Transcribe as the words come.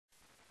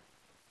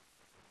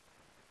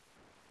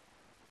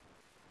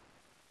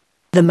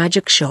The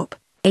magic shop,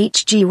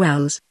 H.G.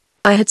 Wells.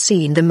 I had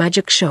seen the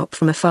magic shop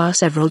from afar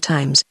several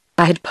times.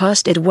 I had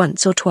passed it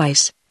once or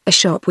twice, a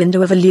shop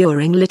window of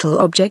alluring little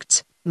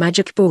objects,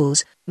 magic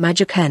balls,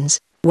 magic hens,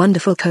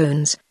 wonderful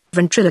cones,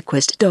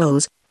 ventriloquist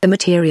dolls, the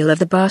material of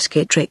the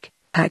basket trick,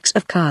 packs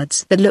of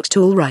cards that looked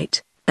all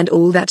right, and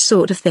all that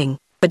sort of thing,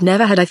 but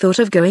never had I thought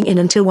of going in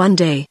until one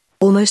day,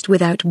 almost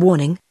without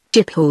warning,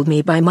 Jip hauled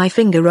me by my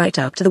finger right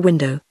up to the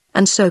window,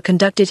 and so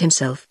conducted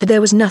himself that there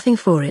was nothing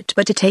for it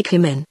but to take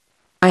him in.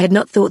 I had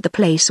not thought the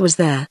place was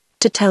there,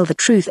 to tell the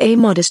truth, a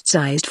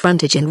modest-sized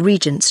frontage in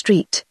Regent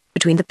Street,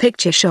 between the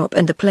picture shop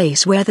and the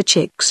place where the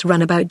chicks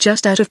run about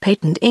just out of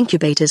patent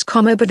incubators,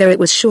 but there it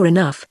was sure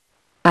enough.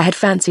 I had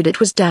fancied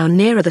it was down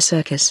nearer the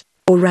circus,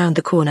 or round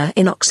the corner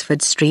in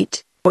Oxford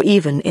Street, or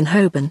even in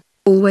Holborn,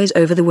 always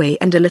over the way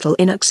and a little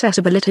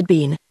inaccessible it had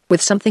been,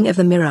 with something of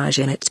the mirage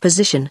in its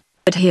position,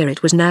 but here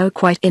it was now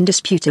quite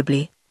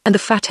indisputably, and the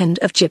fat end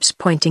of Jip's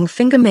pointing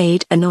finger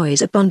made a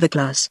noise upon the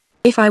glass.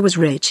 "If I was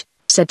rich,"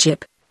 said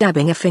Jip,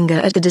 dabbing a finger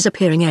at the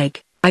disappearing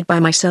egg, "I'd buy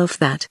myself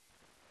that."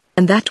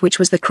 And that which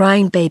was the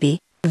crying baby,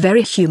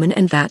 very human,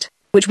 and that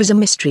which was a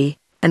mystery,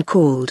 and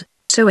called,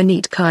 so a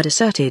neat card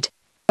asserted,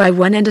 "Buy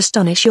one and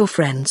astonish your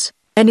friends."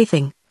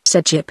 "Anything,"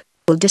 said Jip,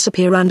 "will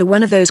disappear under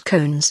one of those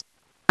cones.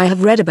 I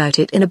have read about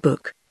it in a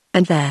book,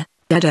 and there,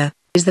 Dada,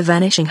 is the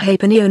vanishing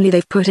halfpenny, only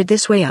they've put it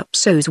this way up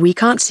so's we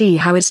can't see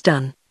how it's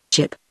done."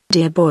 Jip,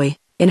 dear boy,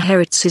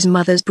 inherits his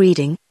mother's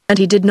breeding, and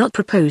he did not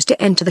propose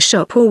to enter the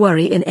shop or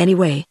worry in any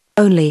way,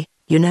 only,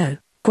 you know,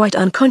 quite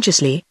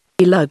unconsciously,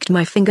 he lugged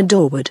my finger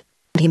doorward,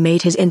 and he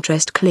made his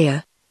interest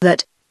clear.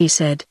 "That," he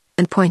said,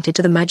 and pointed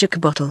to the magic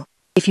bottle.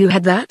 "If you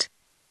had that?"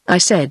 I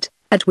said,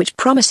 at which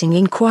promising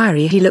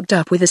inquiry he looked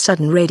up with a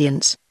sudden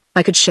radiance.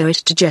 "I could show it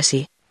to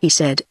Jessie," he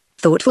said,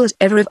 thoughtful as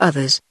ever of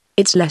others.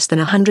 "It's less than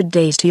 100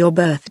 days to your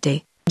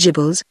birthday,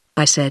 Jibbles,"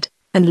 I said,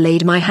 and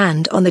laid my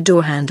hand on the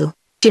door handle.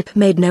 Jip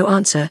made no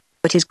answer,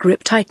 but his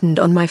grip tightened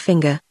on my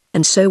finger,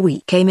 and so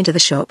we came into the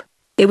shop.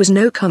 It was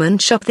no common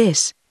shop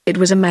this, it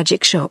was a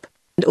magic shop,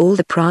 and all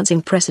the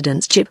prancing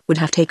precedence Jip would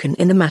have taken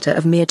in the matter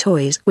of mere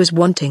toys was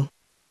wanting.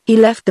 He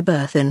left the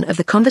burthen of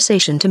the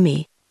conversation to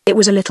me. It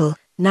was a little,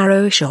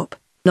 narrow shop,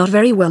 not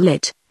very well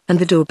lit, and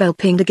the doorbell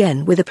pinged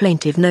again with a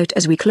plaintive note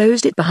as we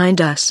closed it behind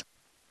us.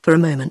 For a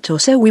moment or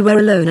so we were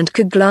alone and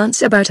could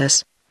glance about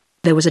us.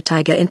 There was a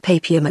tiger in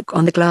papier-mâché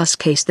on the glass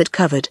case that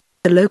covered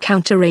the low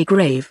counter, a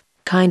grave,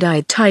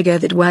 kind-eyed tiger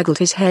that waggled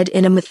his head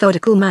in a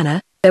methodical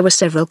manner. There were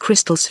several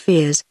crystal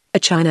spheres, a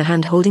china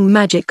hand holding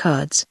magic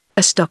cards,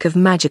 a stock of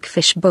magic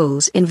fish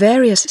bowls in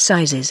various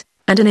sizes,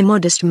 and an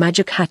immodest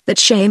magic hat that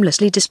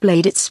shamelessly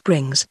displayed its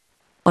springs.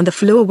 On the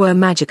floor were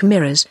magic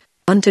mirrors,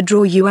 one to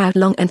draw you out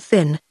long and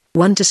thin,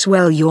 one to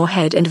swell your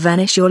head and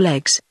vanish your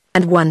legs,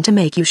 and one to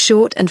make you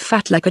short and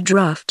fat like a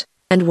draft,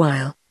 and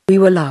while we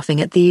were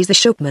laughing at these the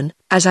shopman,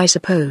 as I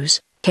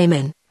suppose, came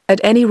in.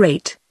 At any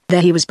rate,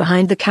 there he was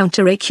behind the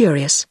counter, a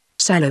curious,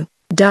 sallow,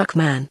 dark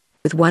man,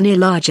 with one ear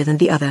larger than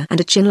the other and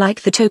a chin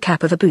like the toe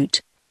cap of a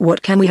boot.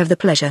 "What can we have the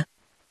pleasure?"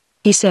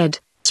 he said,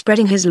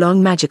 spreading his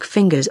long magic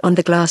fingers on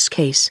the glass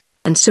case,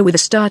 and so with a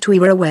start we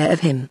were aware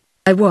of him.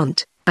 "I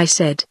want," I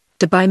said,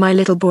 "to buy my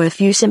little boy a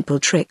few simple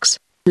tricks."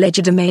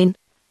 "Legerdemain?"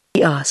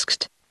 he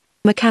asked.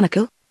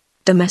 "Mechanical?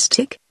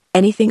 Domestic?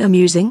 Anything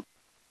amusing?"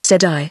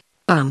 said I.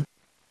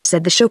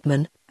 Said the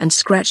shopman, and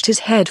scratched his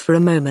head for a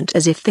moment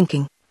as if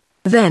thinking.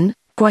 Then,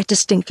 quite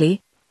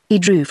distinctly, he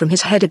drew from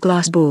his head a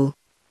glass ball.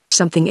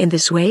 "Something in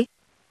this way?"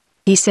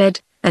 he said,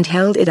 and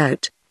held it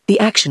out. The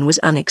action was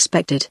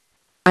unexpected.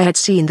 I had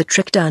seen the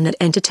trick done at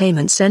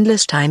entertainments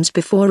endless times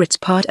before, it's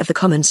part of the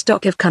common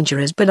stock of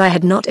conjurers, but I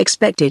had not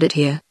expected it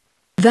here.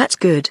 "That's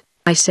good,"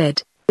 I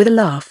said, with a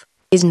laugh,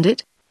 "isn't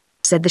it?"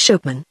 said the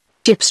shopman.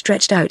 Jip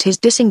stretched out his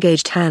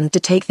disengaged hand to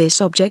take this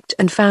object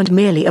and found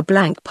merely a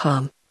blank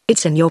palm.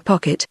 "It's in your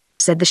pocket,"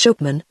 said the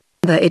shopman.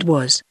 There it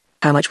was.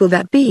 "How much will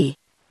that be?"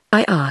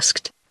 I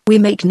asked. "We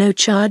make no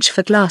charge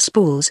for glass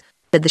balls,"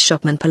 said the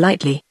shopman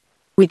politely.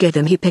 "We give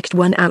them." He picked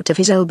one out of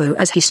his elbow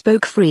as he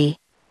spoke free.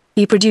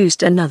 He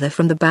produced another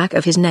from the back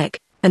of his neck,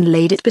 and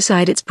laid it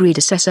beside its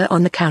predecessor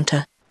on the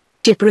counter.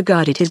 Jip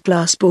regarded his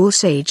glass ball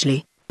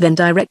sagely, then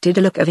directed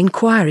a look of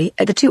inquiry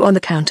at the two on the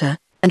counter,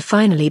 and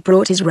finally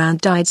brought his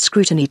round-eyed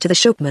scrutiny to the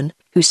shopman,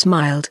 who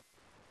smiled.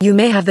 "You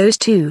may have those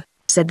too,"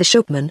 said the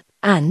shopman,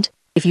 "and,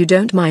 if you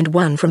don't mind,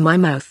 one from my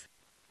mouth."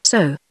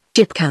 "So,"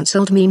 Jip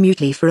counselled me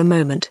mutely for a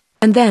moment,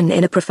 and then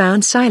in a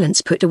profound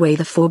silence put away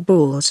the 4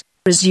 balls,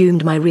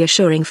 resumed my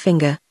reassuring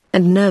finger,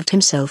 and nerved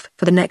himself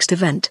for the next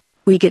event.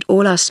 "We get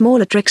all our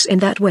smaller tricks in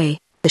that way,"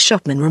 the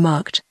shopman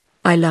remarked.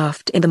 I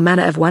laughed in the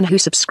manner of one who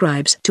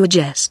subscribes to a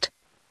jest.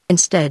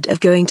 "Instead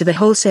of going to the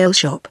wholesale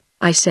shop,"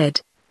 I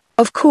said.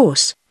 "Of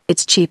course,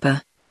 it's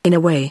cheaper, in a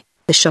way,"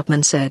 the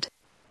shopman said.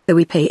 "Though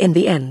we pay in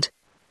the end.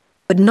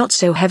 But not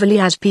so heavily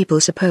as people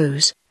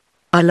suppose.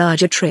 Our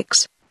larger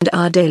tricks, and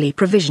our daily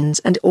provisions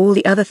and all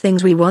the other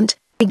things we want,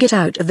 we get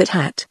out of that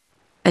hat.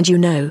 And you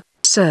know,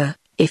 sir,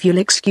 if you'll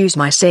excuse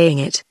my saying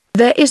it,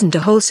 there isn't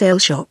a wholesale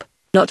shop,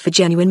 not for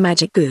genuine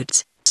magic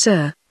goods,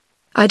 sir."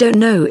 I don't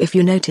know if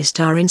you noticed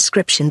our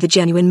inscription, the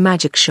Genuine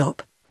Magic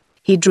Shop.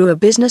 He drew a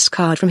business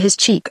card from his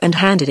cheek and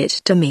handed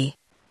it to me.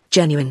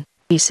 Genuine,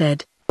 he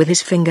said, with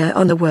his finger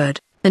on the word,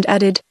 and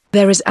added,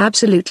 there is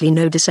absolutely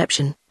no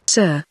deception,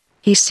 sir.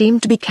 He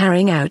seemed to be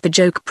carrying out the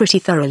joke pretty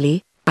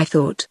thoroughly, I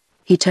thought.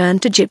 He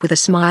turned to Jip with a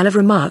smile of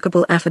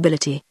remarkable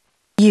affability.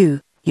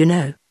 You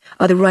know,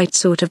 are the right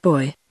sort of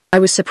boy. I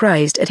was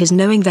surprised at his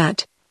knowing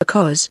that,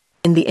 because,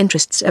 in the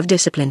interests of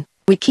discipline,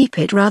 we keep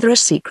it rather a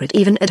secret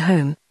even at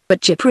home,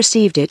 but Jip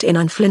received it in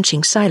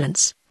unflinching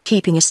silence,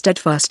 keeping a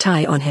steadfast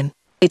eye on him.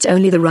 It's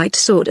only the right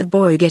sort of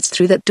boy gets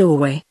through that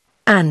doorway.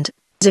 And,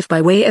 as if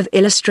by way of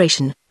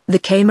illustration, there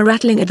came a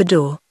rattling at the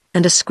door,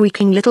 and a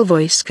squeaking little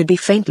voice could be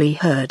faintly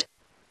heard.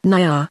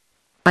 Nyar.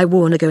 I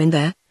wanna go in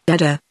there,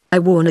 Dada, I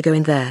wanna go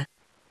in there.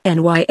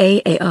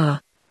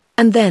 Nyaar.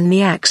 And then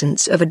the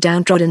accents of a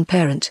downtrodden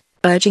parent,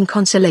 urging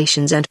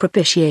consolations and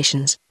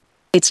propitiations.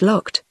 It's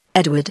locked,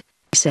 Edward,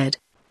 he said.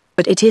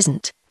 But it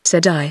isn't,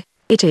 said I.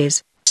 It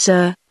is,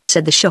 sir,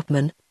 said the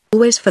shopman,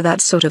 always for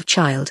that sort of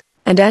child,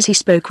 and as he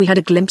spoke we had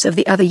a glimpse of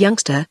the other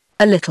youngster,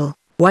 a little,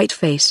 white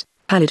face,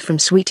 pallid from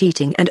sweet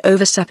eating and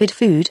over-sapid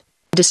food,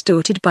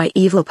 distorted by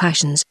evil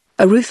passions,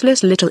 a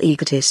ruthless little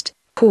egotist,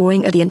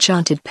 pawing at the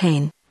enchanted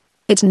pain.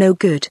 It's no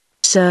good,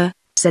 sir,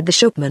 said the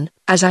shopman,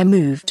 as I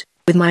moved,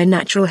 with my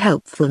natural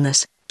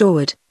helpfulness,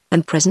 forward,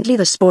 and presently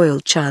the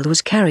spoiled child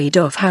was carried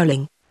off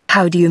howling.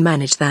 How do you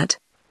manage that?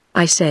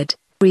 I said,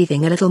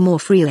 breathing a little more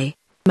freely.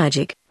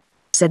 Magic,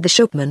 said the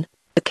shopman,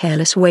 a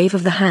careless wave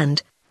of the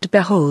hand, and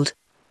behold,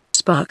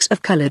 sparks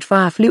of colored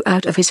fire flew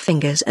out of his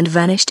fingers and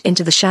vanished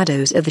into the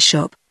shadows of the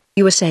shop.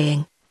 You were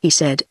saying, he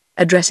said,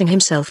 addressing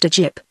himself to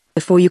Jip,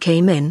 before you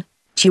came in,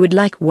 you would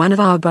like one of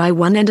our buy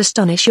one and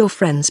astonish your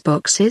friends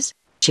boxes?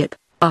 Jip,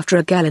 after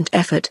a gallant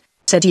effort,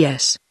 said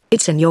yes,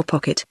 it's in your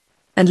pocket.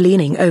 And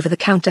leaning over the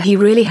counter, he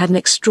really had an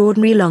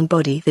extraordinary long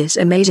body. This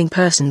amazing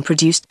person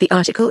produced the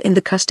article in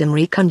the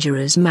customary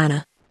conjurer's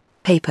manner.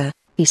 Paper,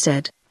 he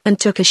said, and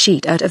took a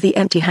sheet out of the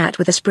empty hat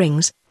with a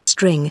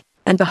string,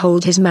 and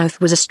behold, his mouth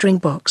was a string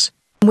box,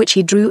 from which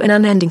he drew an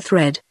unending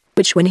thread,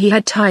 which when he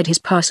had tied his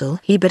parcel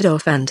he bit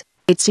off and,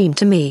 it seemed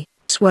to me,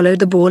 swallowed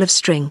the ball of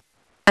string.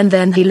 And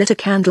then he lit a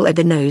candle at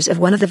the nose of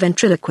one of the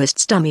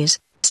ventriloquist's dummies,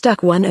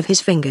 stuck one of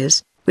his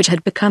fingers, which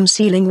had become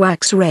sealing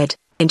wax red,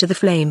 into the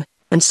flame,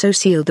 and so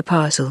sealed the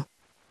parcel.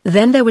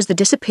 Then there was the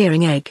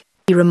disappearing egg,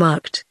 he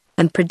remarked,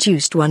 and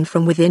produced one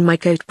from within my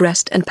coat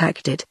breast and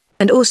packed it,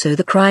 and also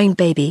the crying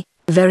baby,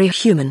 very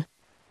human.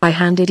 I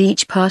handed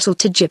each parcel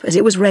to Jip as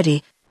it was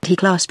ready, and he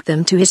clasped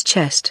them to his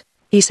chest.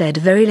 He said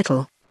very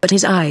little, but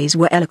his eyes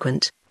were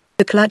eloquent.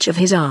 The clutch of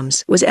his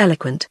arms was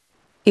eloquent.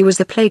 He was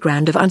the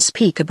playground of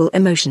unspeakable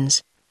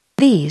emotions.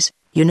 These,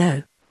 you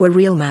know, were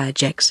real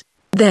magics.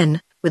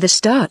 Then, with a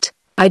start,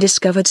 I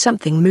discovered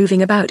something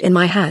moving about in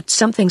my hat,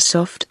 something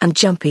soft and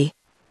jumpy.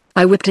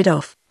 I whipped it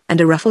off,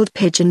 and a ruffled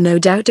pigeon, no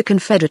doubt a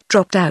Confederate,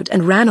 dropped out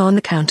and ran on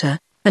the counter,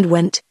 and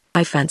went,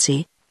 I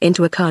fancy,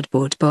 into a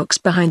cardboard box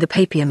behind the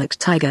papier-mâché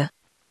tiger.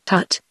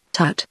 Tut,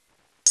 tut,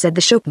 said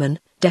the shopman,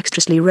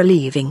 dexterously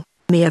relieving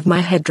me of my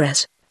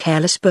headdress,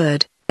 careless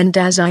bird, and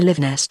as I live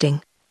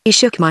nesting. He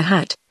shook my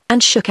hat,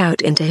 and shook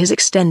out into his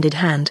extended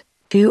hand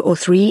 2 or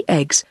 3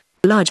 eggs,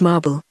 large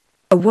marble,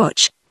 a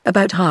watch,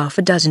 about half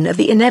a dozen of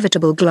the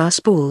inevitable glass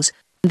balls,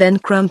 then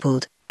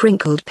crumpled,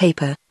 crinkled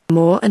paper,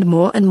 more and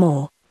more and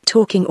more,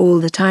 talking all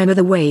the time of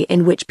the way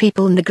in which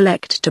people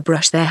neglect to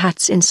brush their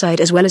hats inside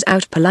as well as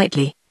out,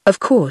 politely, of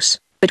course,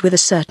 but with a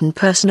certain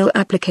personal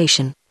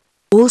application.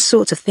 All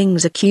sorts of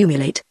things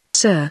accumulate,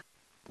 sir.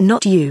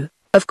 Not you,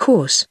 of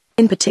course,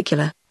 in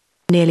particular.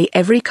 Nearly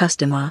every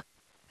customer.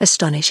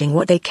 Astonishing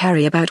what they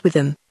carry about with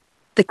them.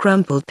 The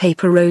crumpled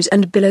paper rose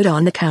and billowed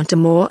on the counter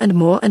more and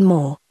more and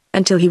more,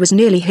 until he was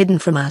nearly hidden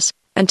from us,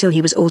 until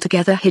he was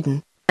altogether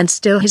hidden, and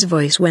still his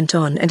voice went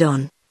on and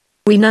on.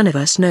 We none of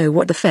us know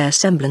what the fair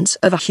semblance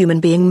of a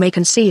human being may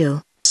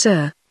conceal,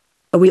 sir.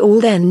 Are we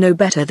all then no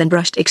better than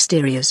brushed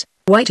exteriors,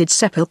 whited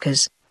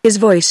sepulchres? His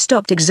voice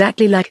stopped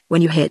exactly like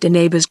when you hit a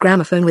neighbor's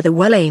gramophone with a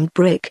well-aimed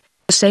brick.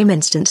 The same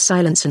instant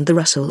silence and the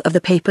rustle of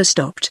the paper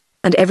stopped,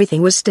 and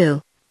everything was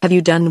still. Have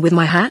you done with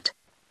my hat?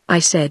 I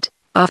said,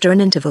 after an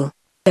interval.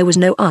 There was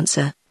no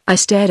answer. I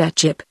stared at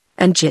Jip,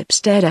 and Jip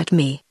stared at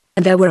me,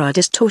 and there were our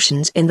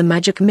distortions in the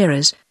magic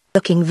mirrors,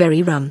 looking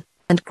very rum,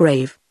 and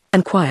grave,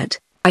 and quiet.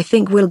 I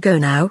think we'll go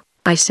now,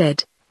 I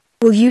said.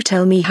 Will you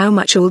tell me how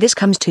much all this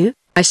comes to?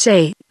 I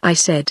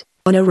said,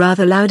 on a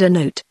rather louder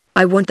note.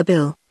 I want the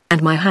bill,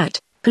 and my hat,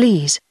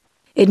 please.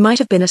 It might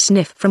have been a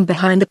sniff from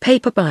behind the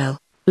paper pile.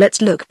 Let's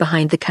look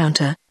behind the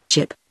counter,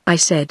 Jip, I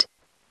said.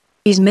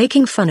 He's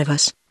making fun of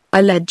us.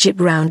 I led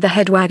Jip round the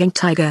head-wagging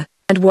tiger,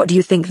 and what do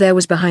you think there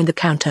was behind the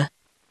counter?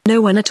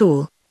 No one at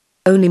all.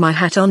 Only my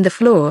hat on the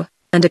floor,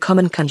 and a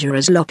common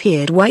conjurer's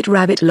lop-eared white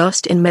rabbit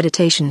lost in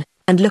meditation,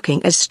 and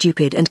looking as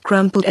stupid and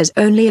crumpled as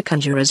only a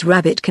conjurer's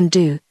rabbit can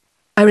do.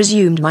 I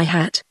resumed my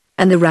hat,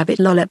 and the rabbit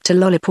lolloped a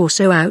lollip or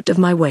so out of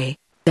my way.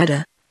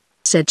 Dada,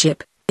 said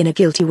Jip, in a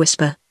guilty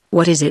whisper.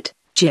 What is it,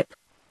 Jip?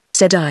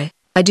 Said I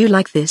do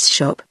like this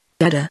shop,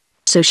 Dada,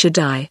 so should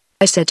I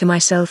said to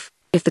myself,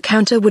 if the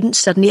counter wouldn't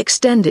suddenly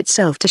extend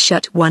itself to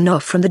shut one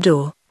off from the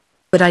door.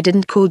 But I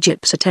didn't call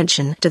Jip's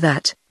attention to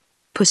that.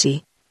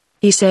 "Pussy,"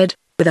 he said,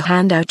 with a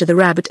hand out to the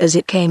rabbit as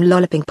it came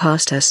lolloping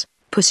past us.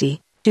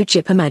 "Pussy, do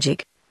Jip a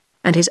magic."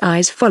 And his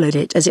eyes followed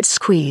it as it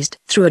squeezed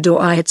through a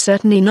door I had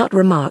certainly not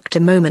remarked a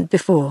moment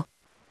before.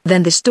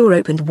 Then this door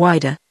opened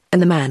wider,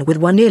 and the man with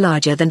one ear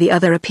larger than the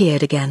other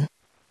appeared again.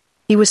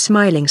 He was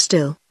smiling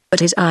still,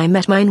 but his eye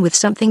met mine with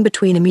something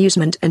between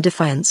amusement and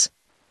defiance.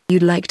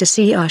 "You'd like to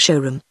see our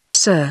showroom,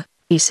 sir,"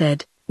 he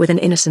said, with an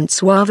innocent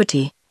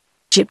suavity.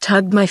 Jip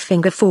tugged my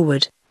finger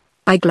forward.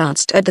 I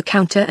glanced at the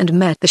counter and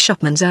met the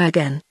shopman's eye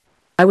again.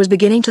 I was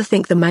beginning to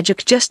think the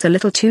magic just a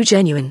little too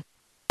genuine.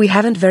 "We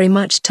haven't very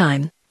much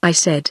time," I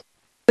said.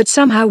 But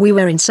somehow we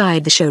were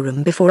inside the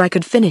showroom before I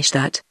could finish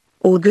that.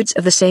 "All goods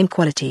of the same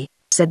quality,"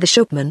 said the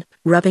shopman,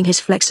 rubbing his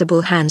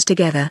flexible hands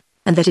together,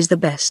 "and that is the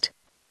best.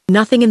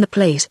 Nothing in the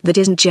place that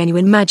isn't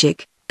genuine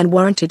magic, and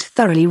warranted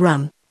thoroughly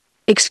rum."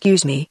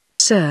 "Excuse me,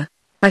 sir."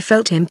 I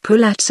felt him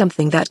pull at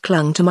something that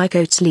clung to my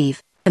coat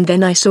sleeve, and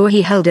then I saw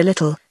he held a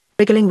little,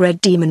 wriggling red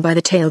demon by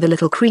the tail. The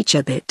little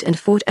creature bit and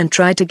fought and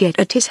tried to get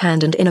at his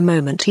hand, and in a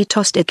moment he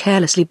tossed it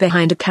carelessly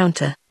behind a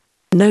counter.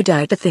 No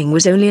doubt the thing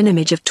was only an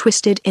image of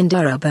twisted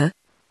india rubber,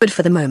 but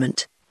for the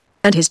moment.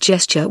 And his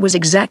gesture was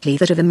exactly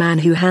that of a man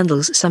who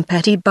handles some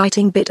petty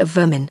biting bit of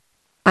vermin.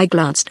 I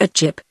glanced at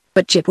Jip,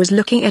 but Jip was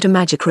looking at a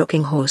magic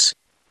rocking horse.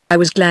 I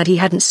was glad he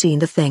hadn't seen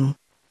the thing.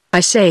 I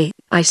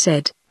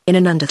said, in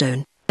an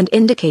undertone, and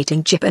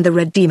indicating Jip and the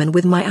red demon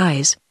with my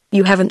eyes,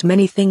 "You haven't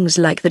many things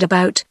like that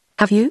about,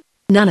 have you?"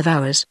 "None of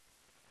ours."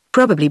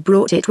 "Probably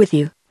brought it with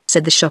you,"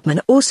 said the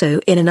shopman also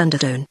in an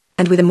undertone,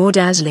 and with a more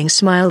dazzling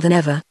smile than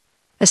ever.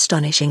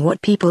 "Astonishing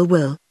what people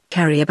will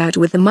carry about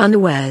with them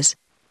unawares."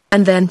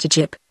 And then to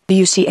Jip, "Do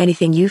you see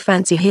anything you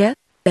fancy here?"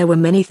 There were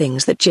many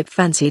things that Jip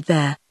fancied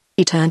there.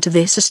 He turned to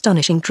this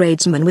astonishing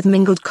tradesman with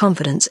mingled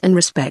confidence and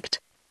respect.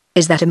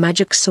 "Is that a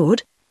magic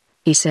sword?"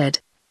 he said.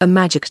 "A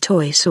magic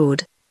toy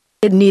sword.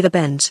 It neither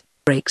bends,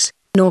 breaks,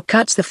 nor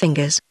cuts the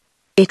fingers.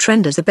 It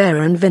renders the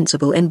bearer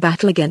invincible in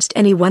battle against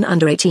anyone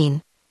under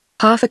 18.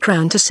 Half a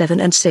crown to 7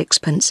 and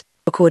 6pence,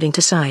 according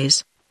to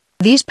size.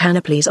 These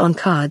panoplies on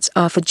cards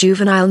are for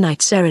juvenile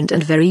knights errant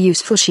and very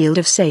useful. Shield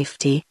of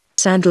safety,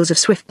 sandals of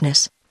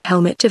swiftness,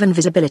 helmet of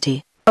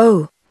invisibility."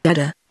 "Oh,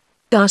 Dada!"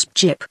 gasped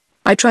Jip.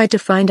 I tried to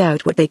find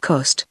out what they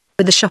cost,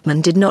 but the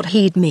shopman did not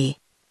heed me.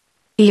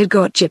 He had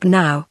got Jip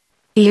now.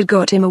 He had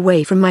got him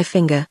away from my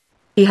finger.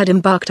 He had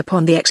embarked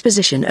upon the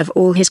exposition of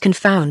all his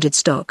confounded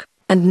stock,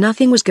 and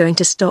nothing was going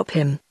to stop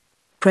him.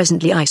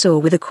 Presently I saw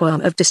with a qualm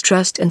of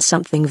distrust and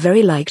something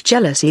very like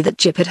jealousy that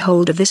Jip had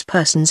hold of this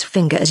person's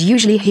finger as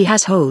usually he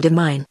has hold of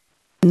mine.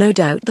 No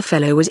doubt the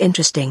fellow was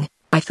interesting,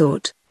 I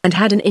thought, and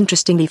had an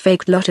interestingly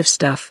faked lot of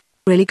stuff,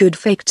 really good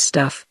faked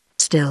stuff.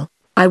 Still,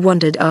 I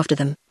wandered after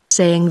them,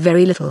 saying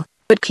very little,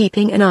 but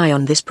keeping an eye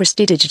on this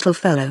prestidigital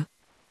fellow.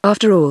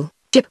 After all,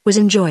 Jip was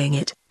enjoying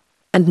it.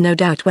 And no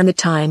doubt when the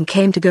time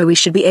came to go we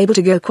should be able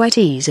to go quite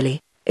easily.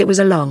 It was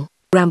a long,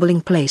 rambling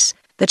place,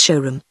 that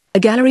showroom, a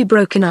gallery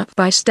broken up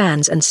by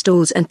stands and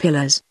stalls and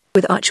pillars,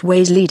 with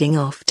archways leading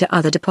off to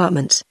other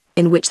departments,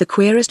 in which the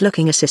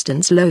queerest-looking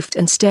assistants loafed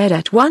and stared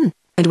at one,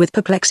 and with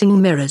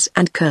perplexing mirrors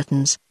and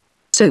curtains.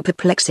 So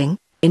perplexing,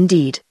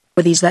 indeed,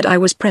 were these that I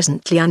was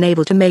presently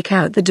unable to make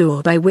out the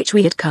door by which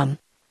we had come.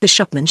 The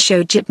shopman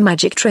showed Jip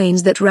magic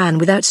trains that ran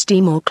without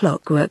steam or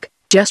clockwork,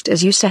 just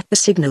as you set the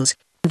signals,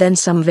 then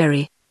some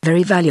very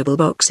valuable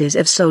boxes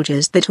of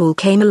soldiers that all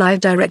came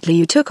alive directly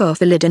you took off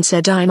the lid and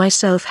said. I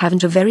myself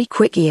haven't a very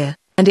quick ear,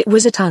 and it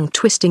was a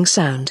tongue-twisting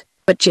sound,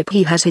 but Jip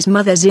he has his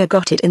mother's ear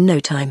got it in no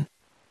time.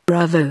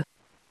 "Bravo,"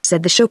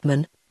 said the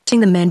shopman, putting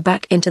the men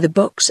back into the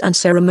box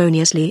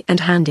unceremoniously and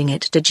handing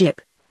it to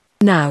Jip.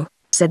 "Now,"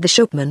 said the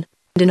shopman,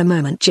 and in a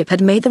moment Jip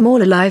had made them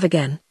all alive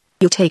again.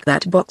 "You'll take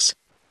that box?"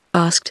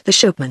 asked the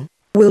shopman.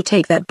 "We'll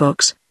take that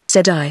box,"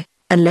 said I,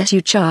 "unless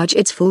you charge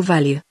its full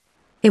value.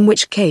 In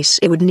which case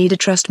it would need a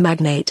trust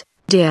magnate,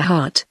 dear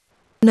heart."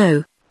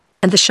 "No."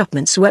 And the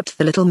shopman swept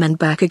the little men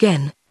back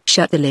again,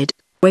 shut the lid,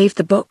 waved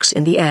the box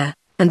in the air,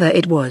 and there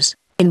it was,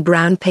 in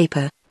brown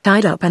paper,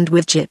 tied up and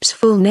with Jip's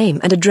full name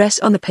and address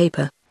on the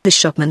paper. The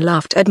shopman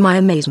laughed at my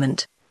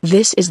amazement.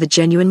 "This is the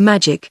genuine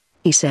magic,"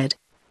 he said.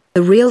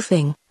 "The real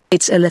thing.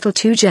 It's a little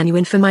too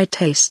genuine for my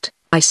taste,"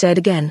 I said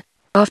again.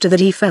 After that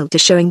he fell to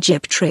showing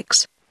Jip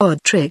tricks,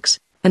 odd tricks,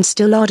 and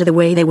still odder the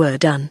way they were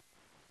done.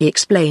 He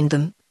explained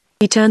them.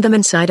 He turned them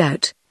inside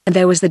out, and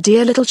there was the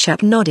dear little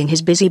chap nodding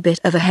his busy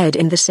bit of a head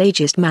in the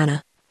sagest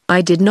manner.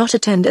 I did not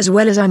attend as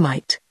well as I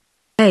might.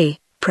 "Hey,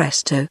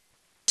 presto,"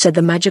 said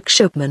the magic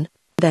shopman,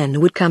 then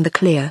would come the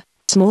clear,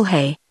 small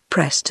hey,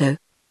 presto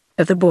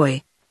of the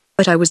boy.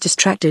 But I was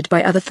distracted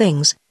by other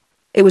things.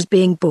 It was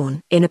being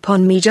borne in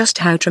upon me just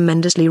how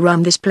tremendously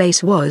rum this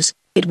place was.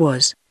 It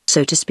was,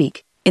 so to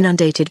speak,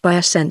 inundated by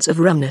a sense of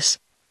rumness.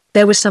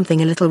 There was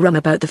something a little rum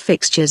about the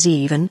fixtures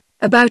even,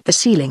 about the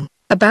ceiling,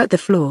 about the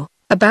floor,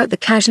 about the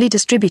casually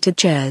distributed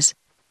chairs.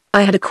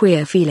 I had a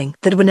queer feeling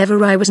that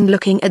whenever I wasn't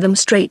looking at them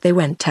straight they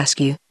went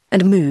askew,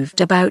 and moved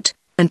about,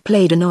 and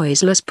played a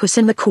noiseless puss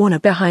in the corner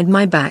behind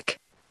my back.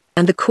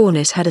 and the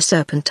cornice had a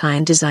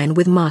serpentine design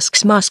with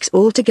masks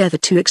altogether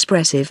too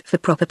expressive for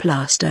proper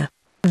plaster.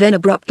 Then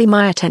abruptly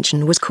my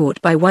attention was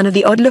caught by one of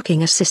the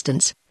odd-looking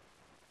assistants.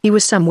 He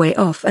was some way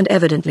off and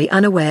evidently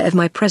unaware of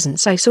my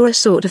presence. I saw a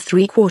sort of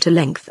three-quarter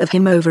length of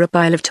him over a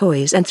pile of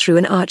toys and through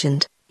an arch,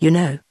 and,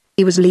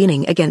 he was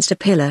leaning against a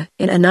pillar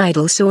in an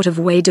idle sort of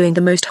way, doing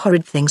the most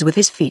horrid things with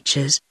his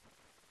features.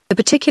 The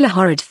particular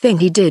horrid thing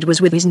he did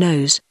was with his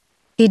nose.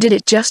 He did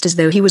it just as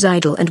though he was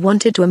idle and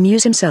wanted to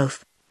amuse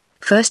himself.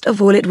 First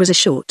of all it was a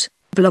short,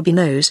 blobby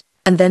nose,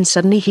 and then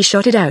suddenly he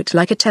shot it out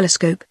like a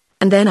telescope,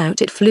 and then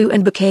out it flew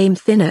and became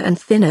thinner and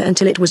thinner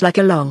until it was like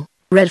a long,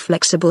 red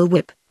flexible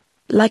whip.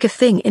 Like a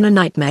thing in a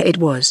nightmare it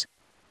was.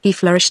 He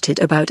flourished it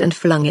about and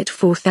flung it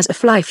forth as a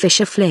fly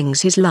fisher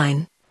flings his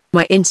line.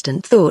 My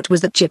instant thought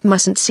was that Jip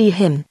mustn't see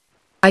him.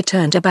 I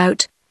turned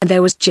about, and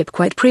there was Jip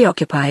quite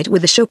preoccupied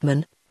with the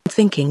shopman,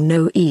 thinking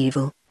no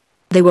evil.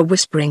 They were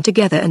whispering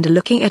together and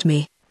looking at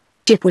me.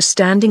 Jip was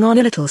standing on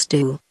a little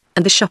stool,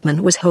 and the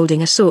shopman was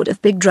holding a sort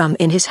of big drum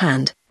in his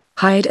hand.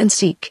 "Hide and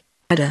seek,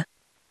 Ada!"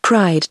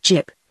 cried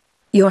Jip.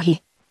 "You're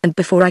he!" And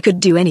before I could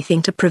do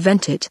anything to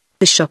prevent it,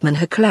 the shopman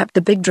had clapped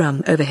the big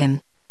drum over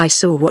him. I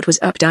saw what was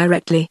up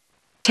directly.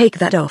 "Take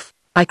that off,"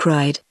 I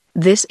cried,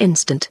 "this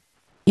instant.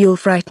 You'll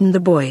frighten the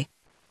boy.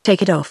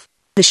 Take it off."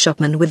 The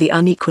shopman with the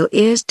unequal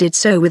ears did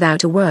so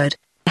without a word,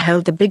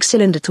 held the big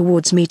cylinder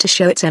towards me to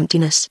show its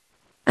emptiness.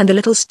 And the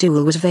little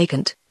stool was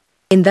vacant.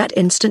 In that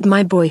instant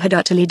my boy had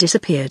utterly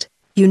disappeared.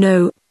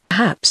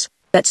 Perhaps,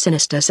 that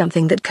sinister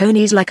something that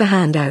conies like a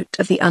hand out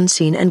of the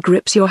unseen and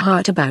grips your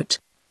heart about.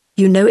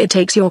 It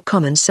takes your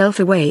common self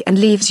away and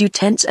leaves you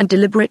tense and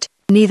deliberate,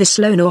 neither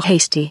slow nor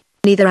hasty,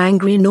 neither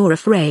angry nor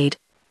afraid.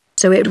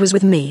 So it was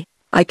with me.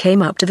 I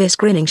came up to this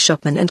grinning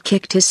shopman and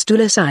kicked his stool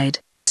aside.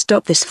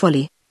 "Stop this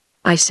folly,"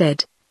 I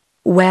said.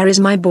 "Where is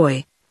my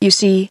boy?" "You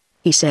see,"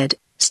 he said,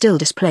 still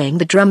displaying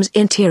the drum's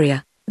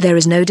interior, "there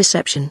is no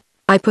deception."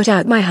 I put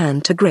out my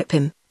hand to grip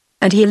him,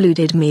 and he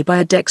eluded me by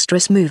a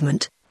dexterous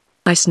movement.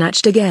 I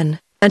snatched again,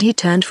 and he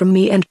turned from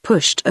me and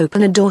pushed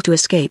open a door to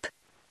escape.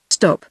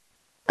 "Stop,"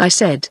 I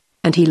said,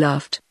 and he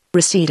laughed,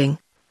 receding.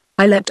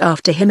 I leapt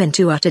after him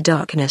into utter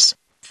darkness.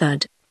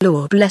 Thud,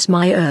 Lord bless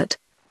my earth.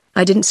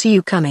 "I didn't see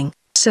you coming,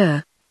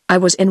 sir." I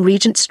was in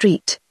Regent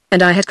Street,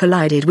 and I had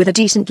collided with a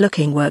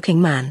decent-looking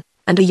working man,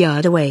 and a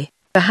yard away,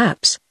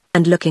 perhaps,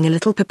 and looking a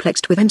little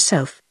perplexed with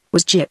himself,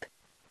 was Jip.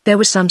 There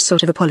was some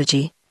sort of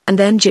apology, and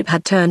then Jip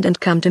had turned and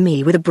come to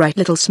me with a bright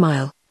little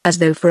smile, as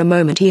though for a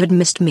moment he had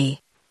missed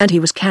me, and he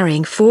was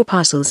carrying 4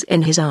 parcels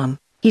in his arm.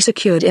 He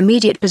secured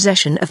immediate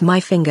possession of my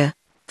finger.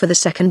 For the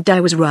second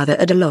I was rather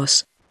at a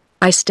loss.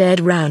 I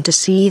stared round to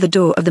see the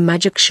door of the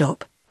magic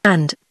shop,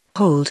 and,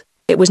 hold,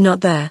 it was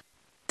not there.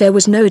 There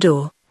was no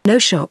door, no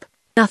shop,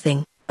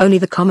 nothing, only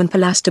the common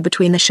pilaster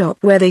between the shop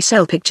where they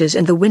sell pictures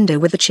and the window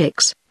with the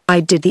chicks. I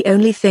did the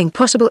only thing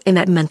possible in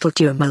that mental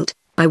tumult.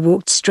 I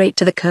walked straight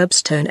to the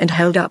curbstone and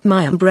held up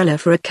my umbrella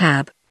for a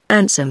cab.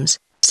 "Ansoms,"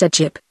 said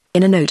Jip,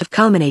 in a note of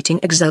culminating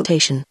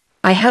exultation.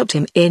 I helped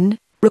him in,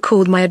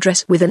 recalled my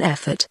address with an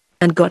effort,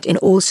 and got in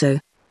also.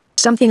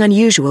 Something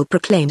unusual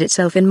proclaimed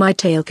itself in my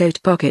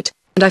tailcoat pocket,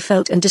 and I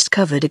felt and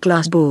discovered a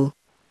glass ball.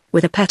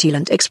 With a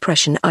petulant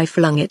expression I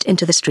flung it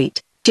into the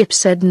street. Jip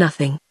said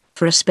nothing.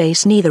 For a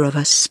space neither of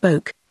us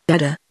spoke.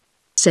 "Dada,"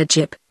 said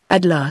Jip,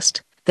 at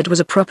last, "that was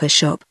a proper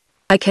shop."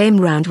 I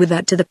came round with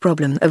that to the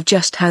problem of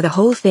just how the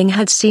whole thing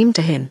had seemed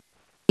to him.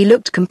 He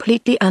looked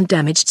completely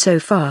undamaged so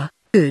far.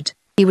 Good.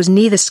 He was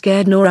neither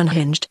scared nor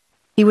unhinged.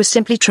 He was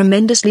simply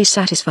tremendously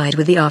satisfied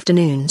with the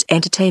afternoon's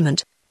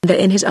entertainment. There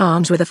in his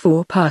arms were the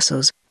 4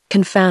 parcels.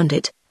 Confound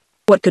it.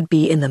 What could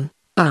be in them?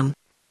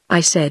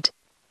 I said.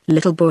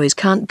 "Little boys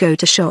can't go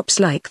to shops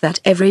like that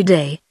every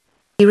day."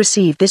 He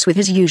received this with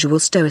his usual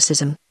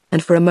stoicism,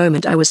 and for a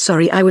moment I was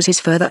sorry I was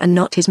his father and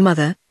not his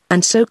mother,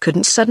 and so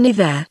couldn't suddenly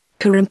there,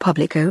 coram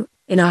publico,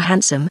 in our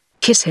hansom,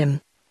 kiss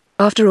him.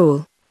 After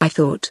all, I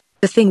thought,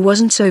 the thing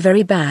wasn't so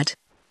very bad.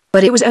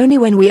 But it was only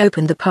when we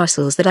opened the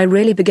parcels that I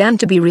really began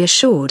to be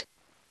reassured.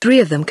 3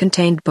 of them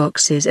contained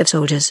boxes of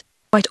soldiers,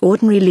 quite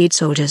ordinary lead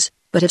soldiers,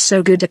 but of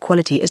so good a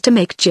quality as to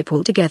make Jip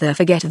altogether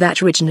forget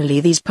that originally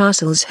these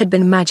parcels had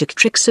been magic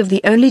tricks of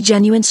the only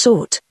genuine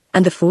sort,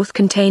 and the 4th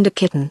contained a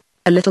kitten,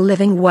 a little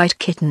living white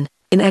kitten,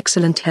 in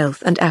excellent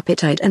health and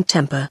appetite and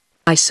temper.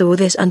 I saw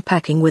this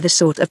unpacking with a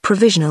sort of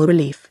provisional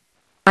relief.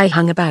 I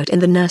hung about in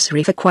the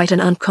nursery for quite an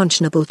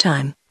unconscionable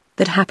time.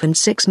 That happened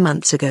 6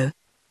 months ago.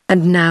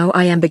 And now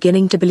I am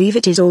beginning to believe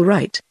it is all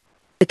right.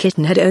 The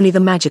kitten had only the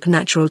magic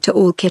natural to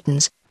all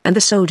kittens, and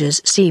the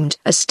soldiers seemed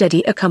as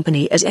steady a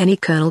company as any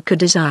colonel could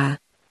desire.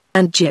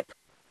 And Jip.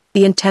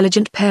 The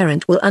intelligent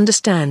parent will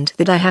understand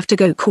that I have to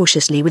go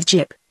cautiously with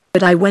Jip,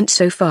 but I went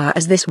so far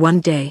as this one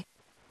day.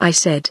 I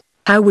said,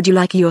 "How would you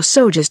like your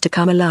soldiers to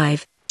come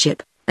alive,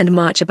 Jip, and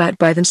march about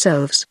by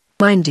themselves?"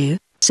 "Mind you,"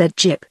 said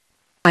Jip.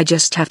 "I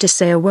just have to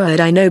say a word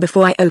I know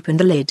before I open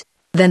the lid.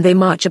 Then they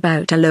march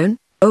about alone?"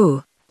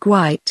 "Oh,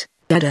 quite,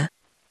 Dada.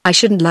 I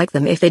shouldn't like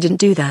them if they didn't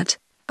do that."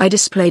 I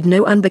displayed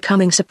no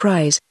unbecoming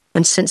surprise,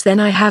 and since then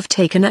I have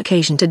taken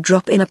occasion to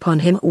drop in upon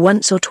him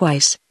once or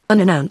twice,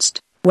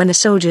 unannounced. when the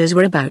soldiers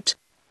were about.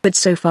 But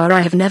so far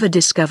I have never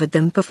discovered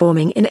them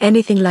performing in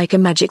anything like a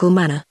magical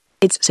manner.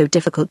 It's so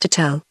difficult to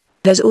tell.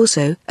 There's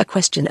also a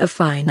question of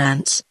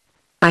finance.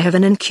 I have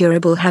an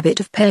incurable habit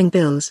of paying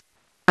bills.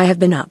 I have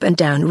been up and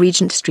down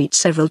Regent Street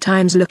several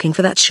times looking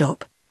for that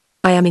shop.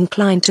 I am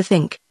inclined to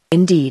think,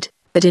 indeed,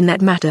 that in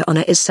that matter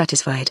honor is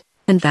satisfied,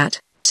 and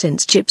that,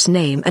 since Chip's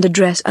name and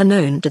address are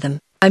known to them,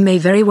 I may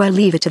very well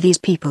leave it to these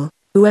people,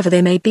 whoever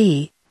they may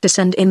be, to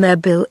send in their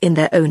bill in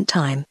their own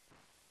time.